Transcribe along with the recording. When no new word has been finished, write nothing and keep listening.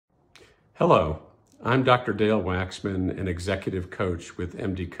Hello, I'm Dr. Dael Waxman, an executive coach with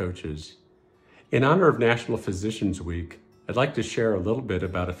MD Coaches. In honor of National Physicians Week, I'd like to share a little bit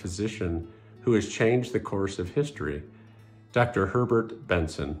about a physician who has changed the course of history, Dr. Herbert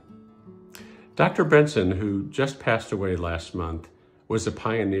Benson. Dr. Benson, who just passed away last month, was a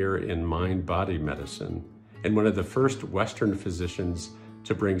pioneer in mind-body medicine and one of the first Western physicians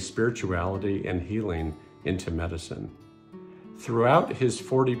to bring spirituality and healing into medicine. Throughout his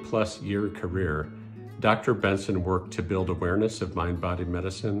 40-plus year career, Dr. Benson worked to build awareness of mind-body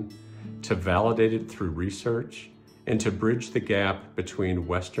medicine, to validate it through research, and to bridge the gap between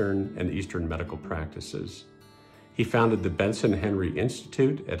Western and Eastern medical practices. He founded the Benson Henry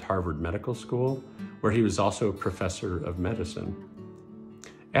Institute at Harvard Medical School, where he was also a professor of medicine.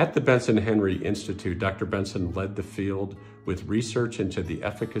 At the Benson Henry Institute, Dr. Benson led the field with research into the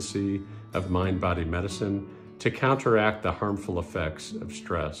efficacy of mind-body medicine to counteract the harmful effects of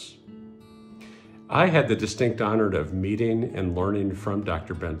stress. I had the distinct honor of meeting and learning from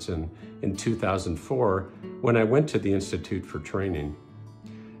Dr. Benson in 2004 when I went to the Institute for training.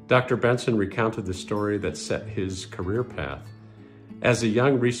 Dr. Benson recounted the story that set his career path. As a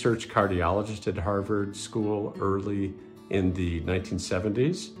young research cardiologist at Harvard School early in the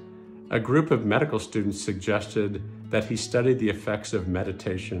 1970s, a group of medical students suggested that he study the effects of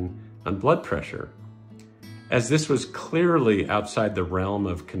meditation on blood pressure. As this was clearly outside the realm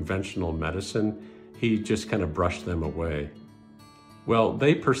of conventional medicine, he just kind of brushed them away. Well,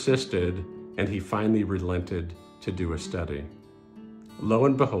 they persisted, and he finally relented to do a study. Lo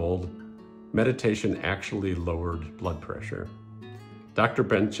and behold, meditation actually lowered blood pressure. Dr.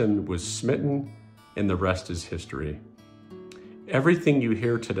 Benson was smitten, and the rest is history. Everything you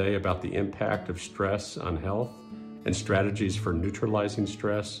hear today about the impact of stress on health and strategies for neutralizing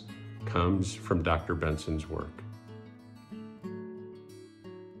stress comes from Dr. Benson's work.